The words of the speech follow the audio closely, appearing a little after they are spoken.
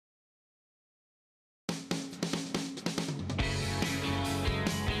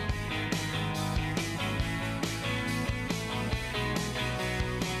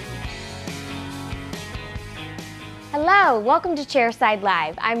Hello, welcome to Chairside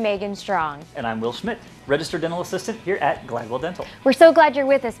Live. I'm Megan Strong. And I'm Will Schmidt, Registered Dental Assistant here at Glidewell Dental. We're so glad you're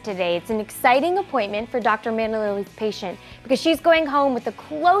with us today. It's an exciting appointment for Dr. Manalili's patient because she's going home with the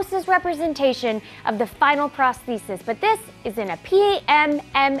closest representation of the final prosthesis, but this is in a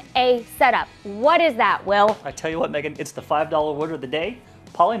PMMA setup. What is that, Will? I tell you what, Megan, it's the $5 word of the day,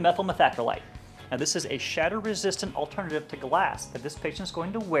 polymethyl methacrylate. Now this is a shatter-resistant alternative to glass that this patient is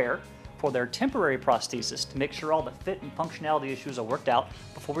going to wear for their temporary prosthesis to make sure all the fit and functionality issues are worked out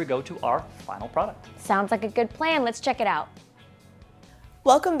before we go to our final product. Sounds like a good plan. Let's check it out.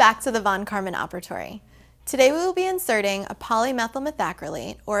 Welcome back to the Von Karman Operatory. Today we will be inserting a polymethyl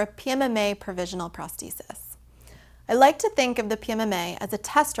methacrylate, or a PMMA provisional prosthesis. I like to think of the PMMA as a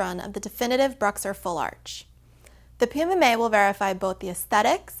test run of the definitive Bruxer full arch. The PMMA will verify both the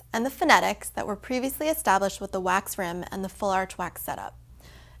aesthetics and the phonetics that were previously established with the wax rim and the full arch wax setup,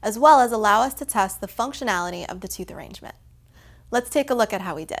 as well as allow us to test the functionality of the tooth arrangement. Let's take a look at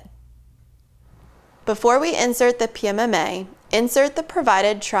how we did. Before we insert the PMMA, insert the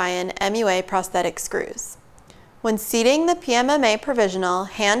provided Tri-in MUA prosthetic screws. When seating the PMMA provisional,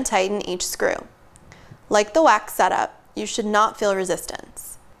 hand tighten each screw. Like the wax setup, you should not feel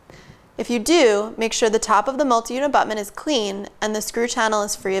resistance. If you do, make sure the top of the multi-unit abutment is clean and the screw channel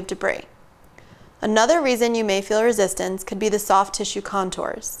is free of debris. Another reason you may feel resistance could be the soft tissue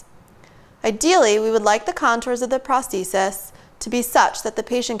contours. Ideally, we would like the contours of the prosthesis to be such that the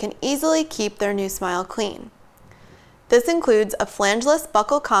patient can easily keep their new smile clean. This includes a flangeless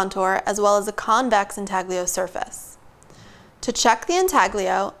buccal contour as well as a convex intaglio surface. To check the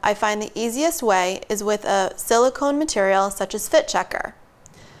intaglio, I find the easiest way is with a silicone material such as Fit Checker.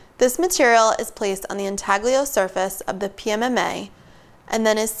 This material is placed on the intaglio surface of the PMMA and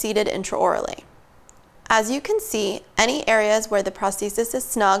then is seated intraorally. As you can see, any areas where the prosthesis is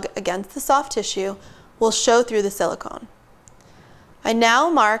snug against the soft tissue will show through the silicone. I now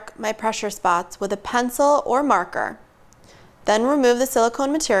mark my pressure spots with a pencil or marker, then remove the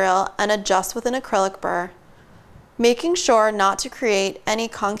silicone material and adjust with an acrylic burr, making sure not to create any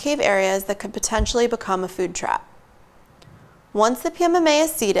concave areas that could potentially become a food trap. Once the PMMA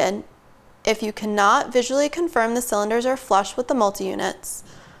is seated, if you cannot visually confirm the cylinders are flush with the multi-units,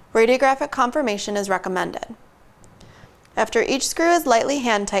 radiographic confirmation is recommended. After each screw is lightly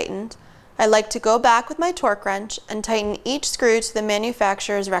hand tightened, I like to go back with my torque wrench and tighten each screw to the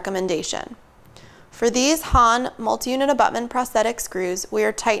manufacturer's recommendation. For these Hahn multi-unit abutment prosthetic screws, we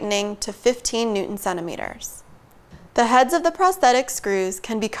are tightening to 15 Newton centimeters. The heads of the prosthetic screws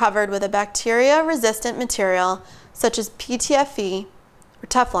can be covered with a bacteria-resistant material such as PTFE or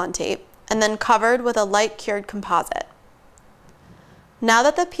Teflon tape, and then covered with a light cured composite. Now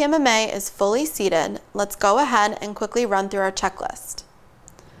that the PMMA is fully seated, let's go ahead and quickly run through our checklist.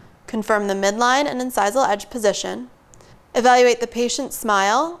 Confirm the midline and incisal edge position. Evaluate the patient's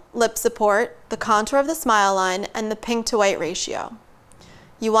smile, lip support, the contour of the smile line, and the pink to white ratio.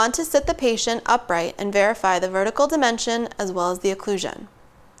 You want to sit the patient upright and verify the vertical dimension as well as the occlusion.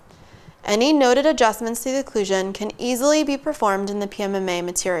 Any noted adjustments to the occlusion can easily be performed in the PMMA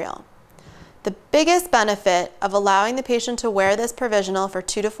material. The biggest benefit of allowing the patient to wear this provisional for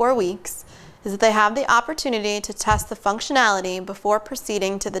 2 to 4 weeks is that they have the opportunity to test the functionality before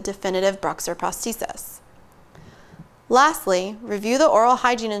proceeding to the definitive Bruxer prosthesis. Lastly, review the oral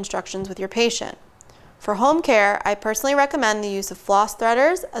hygiene instructions with your patient. For home care, I personally recommend the use of floss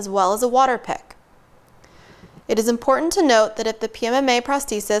threaders as well as a water pick. It is important to note that if the PMMA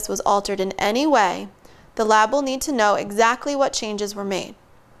prosthesis was altered in any way, the lab will need to know exactly what changes were made.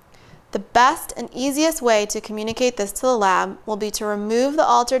 The best and easiest way to communicate this to the lab will be to remove the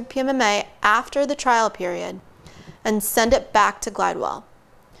altered PMMA after the trial period and send it back to Glidewell.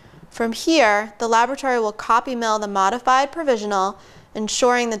 From here, the laboratory will copy mill the modified provisional,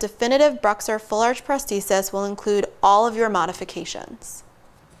 ensuring the definitive Bruxer full arch prosthesis will include all of your modifications.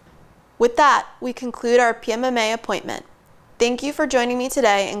 With that, we conclude our PMMA appointment. Thank you for joining me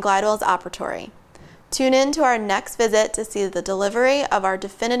today in Glidewell's operatory. Tune in to our next visit to see the delivery of our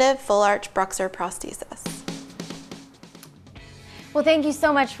definitive full arch Bruxer prosthesis. Well, thank you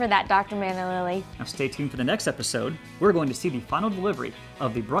so much for that, Dr. Manalili. Now stay tuned for the next episode. We're going to see the final delivery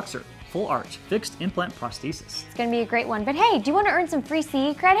of the Bruxer full arch fixed implant prosthesis. It's going to be a great one. But hey, do you want to earn some free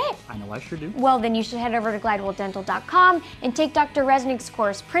CE credit? I know I sure do. Well, then you should head over to glidewelldental.com and take Dr. Resnick's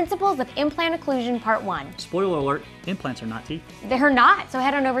course, Principles of Implant Occlusion Part 1. Spoiler alert, implants are not teeth. They're not, so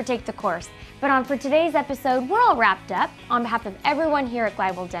head on over and take the course. But for today's episode, we're all wrapped up. On behalf of everyone here at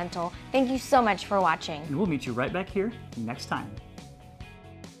Glidewell Dental, thank you so much for watching. And we'll meet you right back here next time.